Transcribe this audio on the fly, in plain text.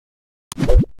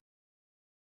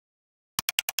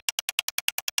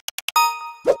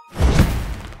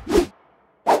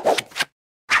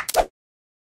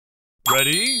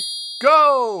Ready,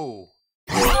 go!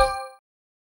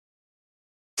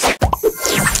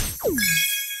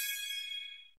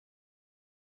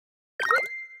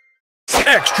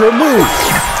 Extra move!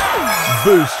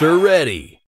 Booster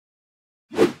ready!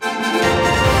 Spray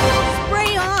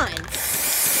on!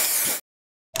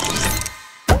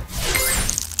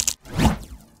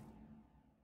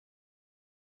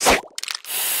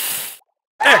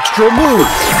 Extra move!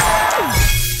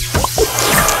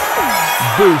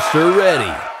 Booster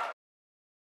ready!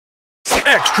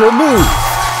 Extra move!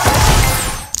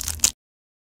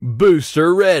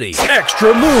 Booster ready!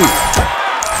 Extra move!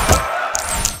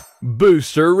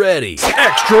 Booster ready!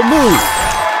 Extra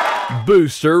move!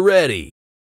 Booster ready!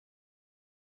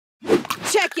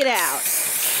 Check it out!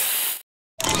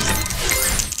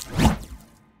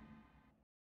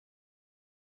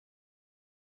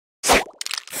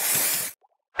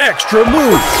 Extra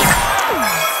move!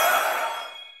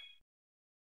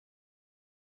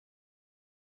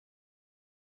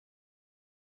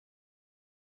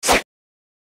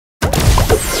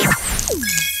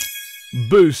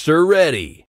 Booster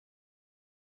ready!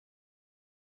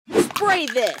 Spray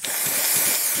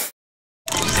this!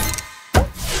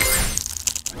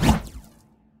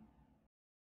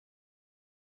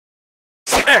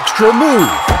 Extra move!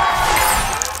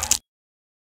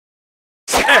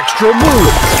 Extra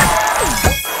move!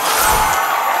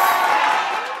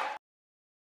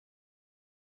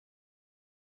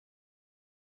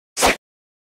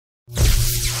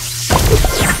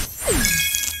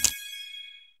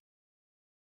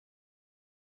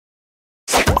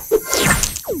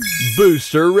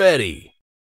 Booster ready!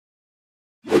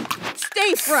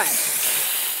 Stay fresh!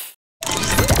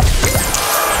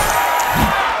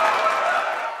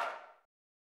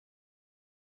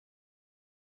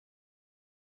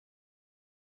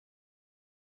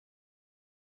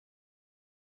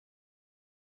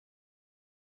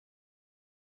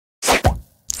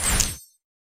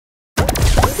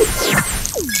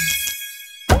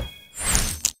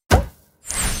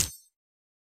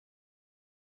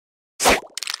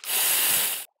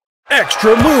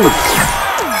 Extra move!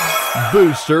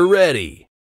 Booster ready!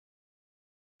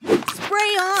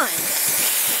 Spray on!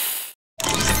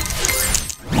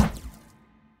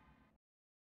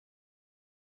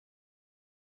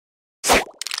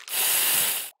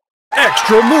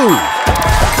 Extra move!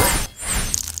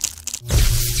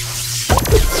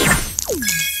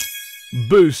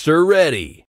 Booster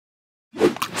ready!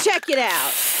 Check it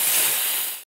out!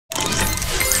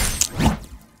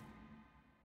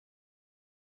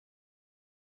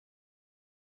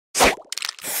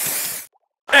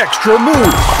 Extra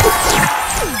move!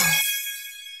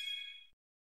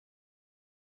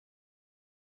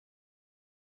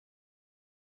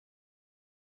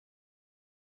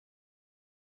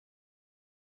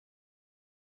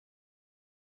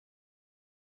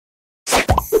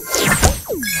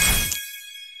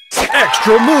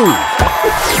 Extra move!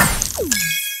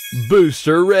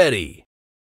 Booster ready!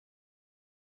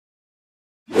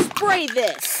 Spray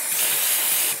this!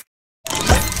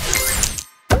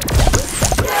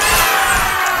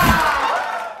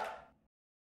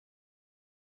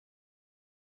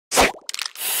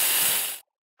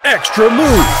 Extra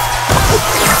move!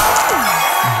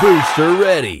 Booster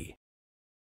ready!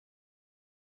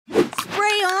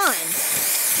 Spray on!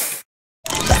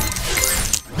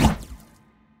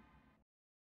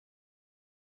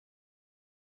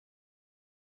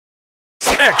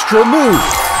 Extra move!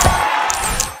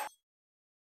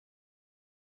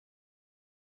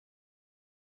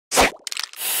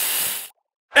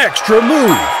 Extra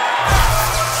move!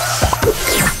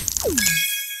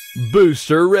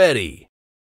 Booster ready!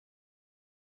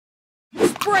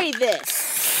 Spray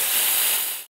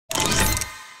this!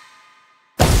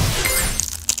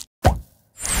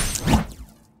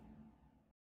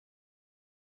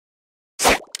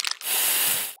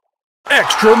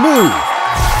 Extra move!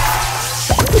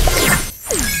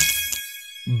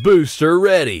 Booster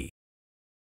ready!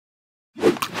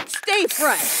 Stay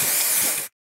fresh!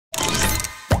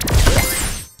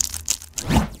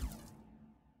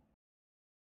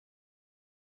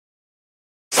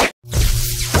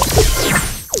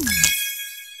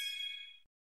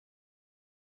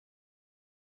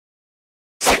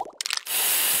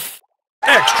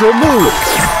 Extra move!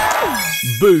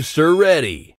 Booster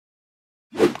ready!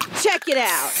 Check it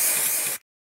out!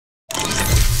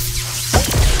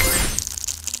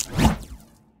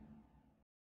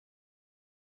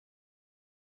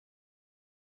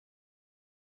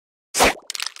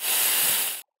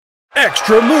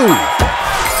 Extra move!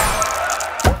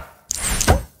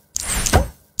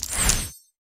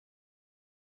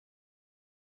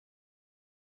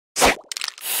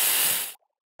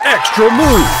 Extra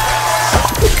move!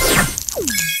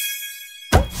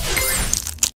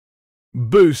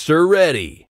 Booster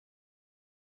ready!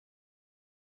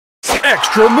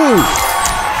 Extra move!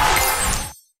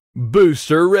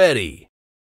 Booster ready!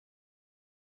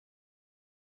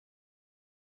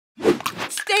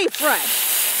 Stay fresh.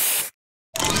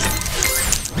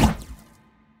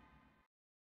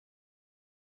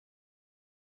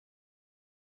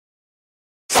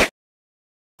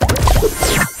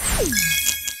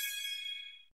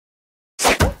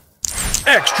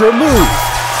 Extra move!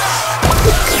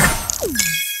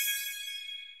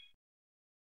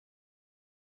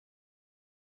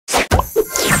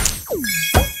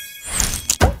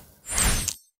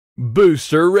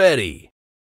 Booster ready!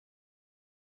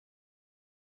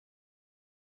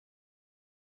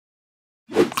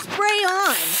 Spray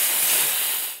on.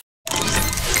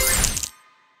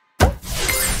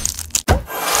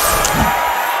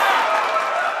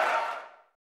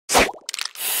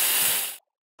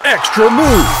 Extra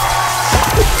move!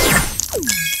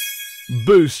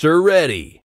 Booster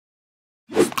ready!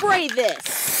 Spray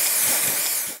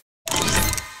this.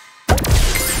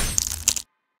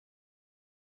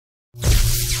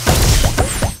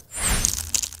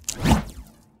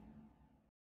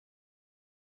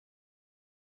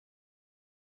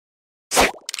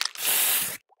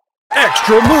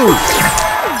 Extra move!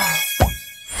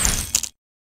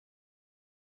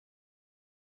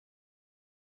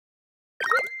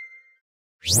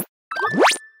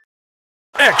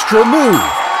 Extra move!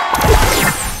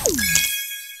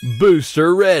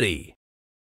 Booster ready!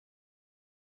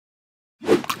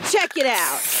 Check it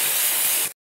out.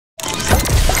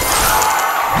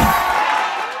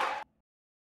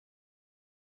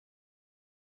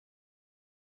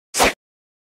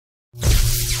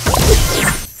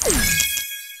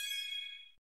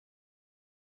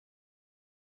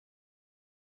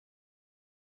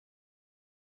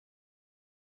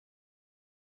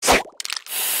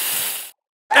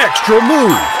 Extra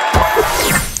move!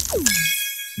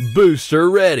 Booster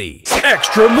ready!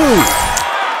 Extra move!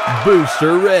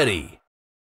 Booster ready!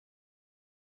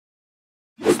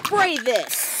 Spray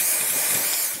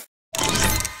this.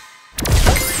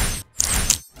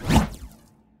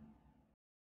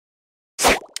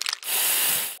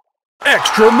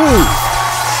 Extra move!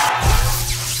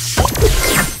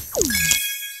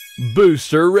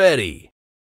 Booster ready!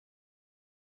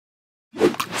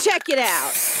 Check it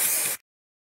out.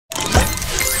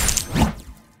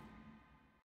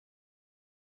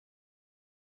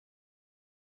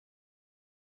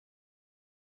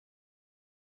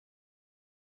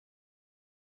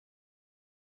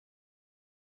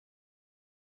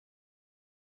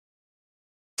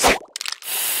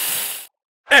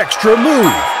 Extra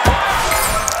move!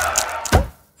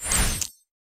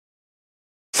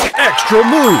 Extra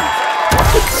move!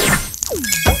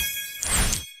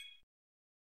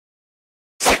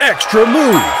 Extra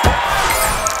move!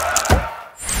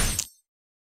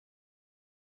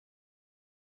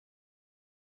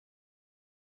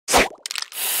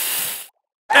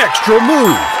 Extra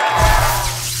move!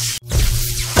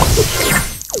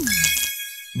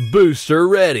 Booster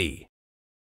ready!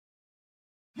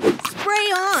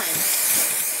 Spray on.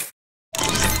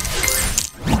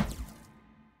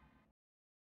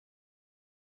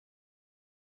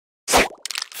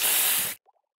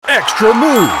 Extra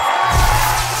move!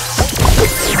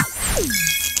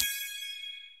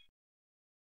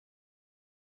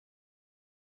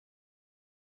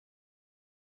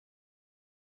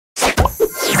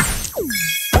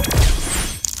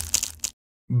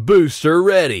 Booster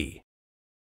ready!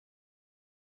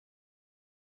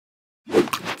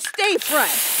 Stay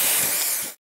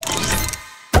fresh.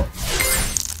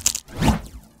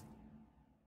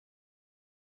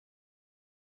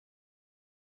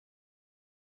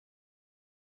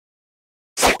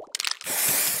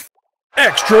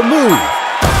 Extra move!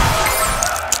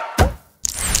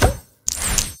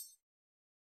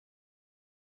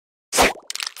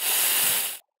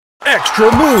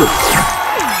 Extra move!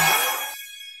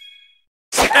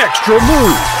 Extra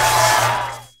move!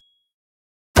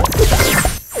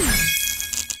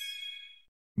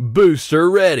 Booster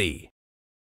ready!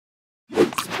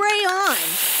 Spray on.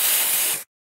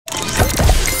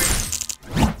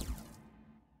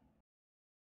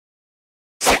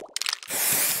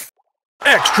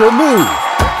 Extra move!